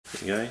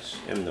Hey guys,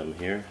 M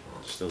here.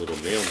 Just a little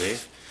mail day.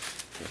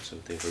 Got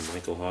something from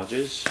Michael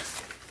Hodges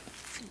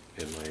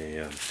and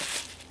my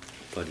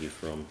buddy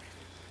from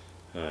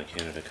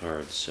Canada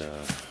Cards,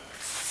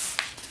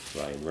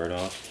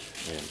 Mcmurdock.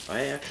 And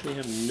I actually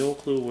have no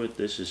clue what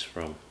this is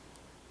from.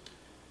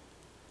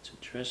 It's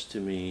addressed to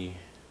me.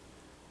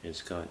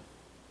 It's got,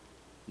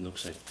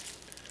 looks like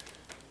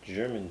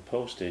German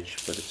postage,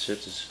 but it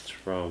says it's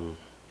from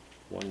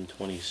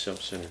 120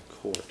 South Center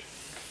Court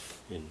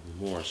in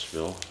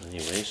Morrisville.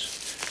 Anyways,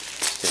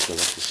 let's take a look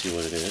to see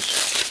what it is.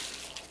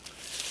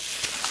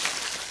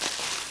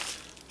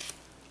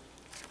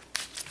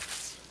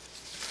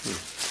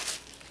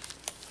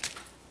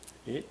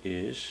 It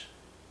is,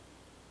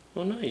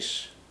 oh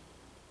nice.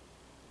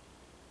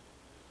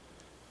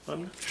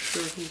 I'm not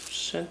sure who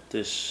sent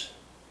this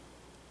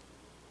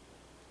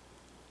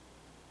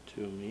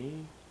to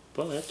me,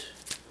 but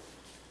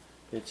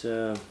it's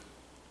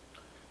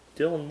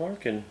Dylan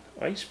Larkin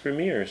Ice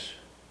Premieres.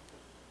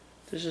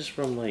 This is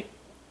from like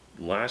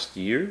last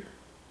year.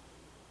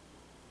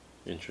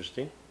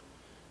 Interesting.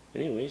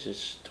 Anyways,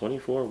 it's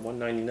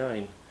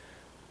 $24,199.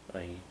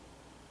 I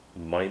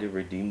might have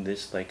redeemed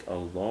this like a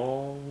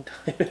long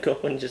time ago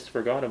and just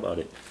forgot about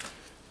it.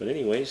 But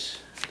anyways,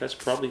 that's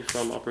probably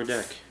from Upper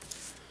Deck.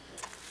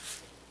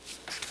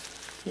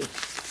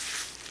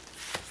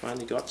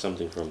 Finally got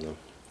something from them.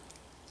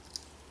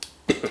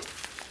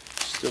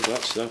 Still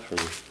got stuff from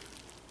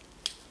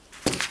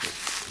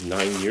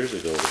 9 years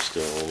ago they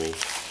still owe me.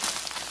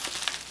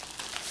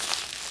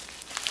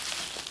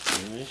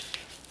 Anyways,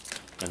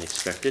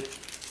 unexpected.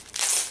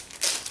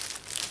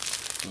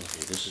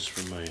 Okay, this is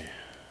from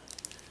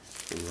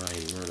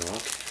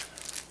Mcmurdock.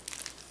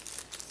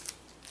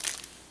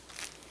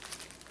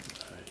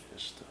 Hide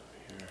this stuff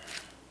here.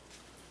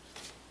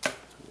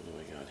 What do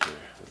we got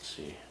here? Let's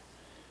see.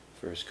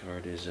 First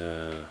card is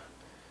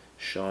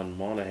Sean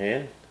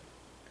Monahan,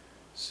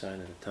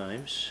 Sign of the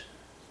Times,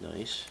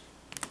 nice,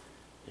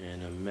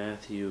 and a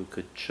Matthew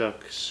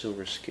Tkachuk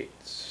Silver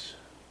Skates.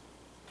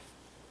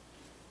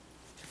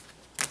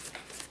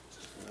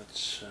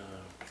 That's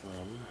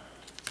from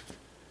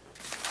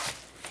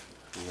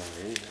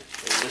Ryan.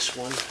 And this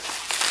one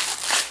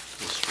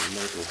is from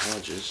Michael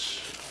Hodges.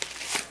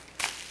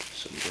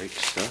 Some break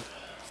stuff.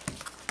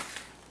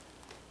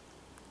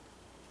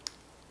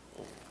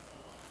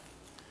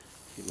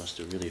 He must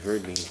have really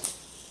heard me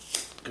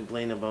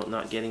complain about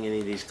not getting any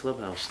of these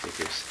clubhouse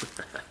stickers.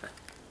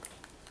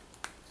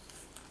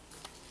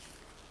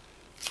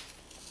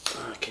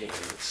 Okay,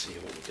 let's see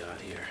what we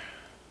got here.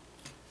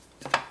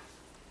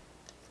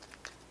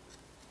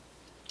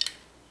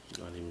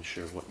 Not even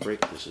sure what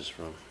break this is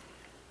from.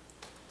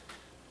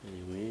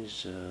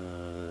 Anyways,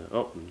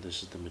 oh,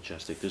 this is the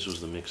Majestic. This was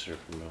the mixer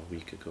from a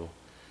week ago.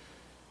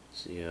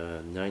 Let's see,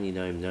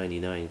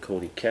 $99.99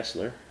 Cody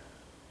Kessler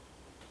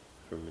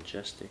from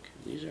Majestic.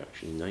 These are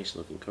actually nice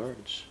looking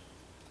cards.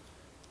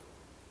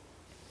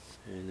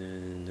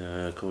 And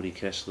then Cody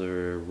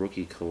Kessler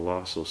Rookie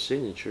Colossal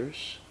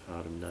Signatures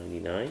out of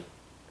 99.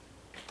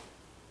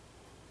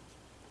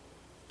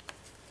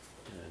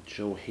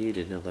 Joe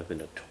Hayden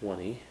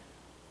 11/20.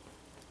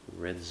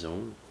 Red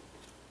Zone.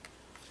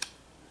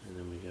 And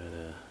then we got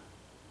a,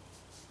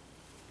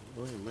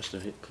 well, it must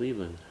have hit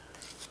Cleveland.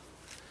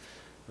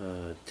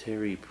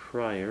 Terry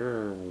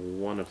Pryor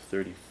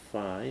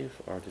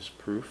 1/35 Artist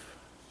Proof.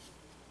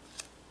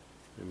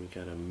 Then we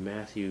got a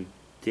Matthew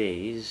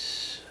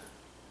Days.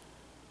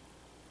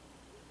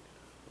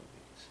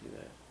 See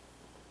that?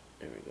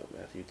 There we go,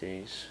 Matthew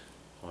Days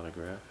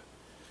autograph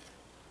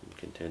from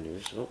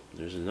Contenders. Oh,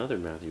 there's another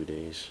Matthew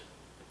Days.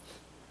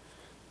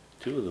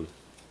 Two of them.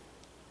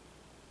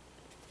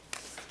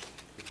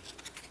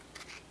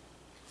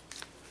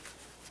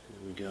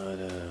 And we got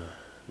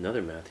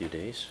another Matthew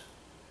Days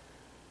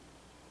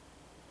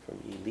from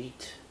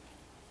Elite.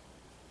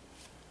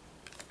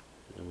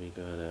 And we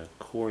got a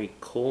Corey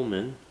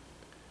Coleman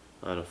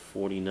out of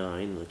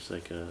 49. Looks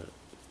like a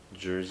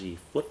jersey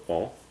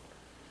football.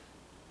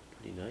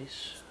 Pretty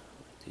nice. I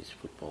like these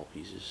football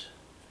pieces.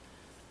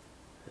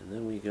 And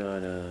then we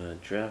got a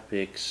draft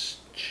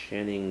picks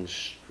Channing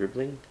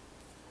Stribling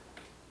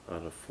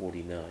out of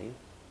 49.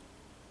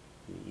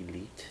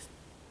 Elite.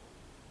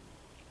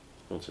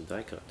 Oh, it's a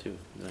die cut too.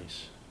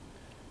 Nice.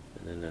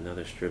 And then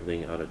another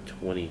Stribling out of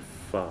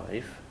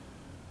 25.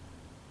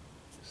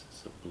 This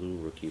is a blue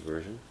rookie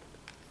version.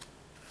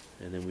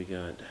 And then we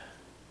got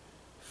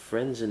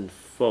Friends and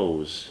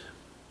Foes.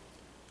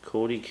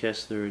 Cody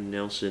Kessler,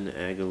 Nelson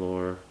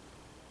Aguilar.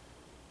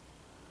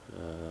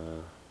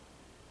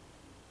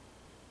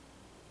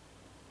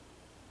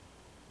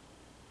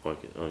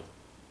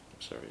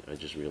 Sorry, I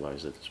just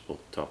realized that it's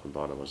both top and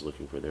bottom. I was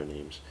looking for their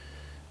names.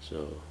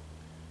 So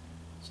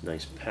it's a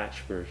nice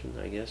patch version,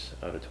 I guess,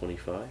 out of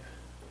 25.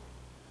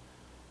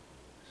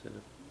 Is that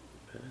a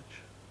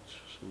patch?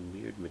 Some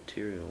weird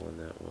material on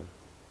that one.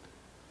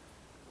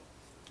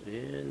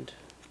 And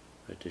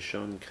a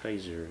Deshaun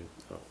Kaiser,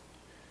 oh,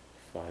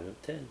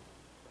 5/10.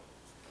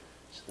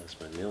 So that's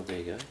my mail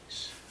day,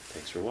 guys.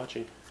 Thanks for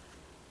watching.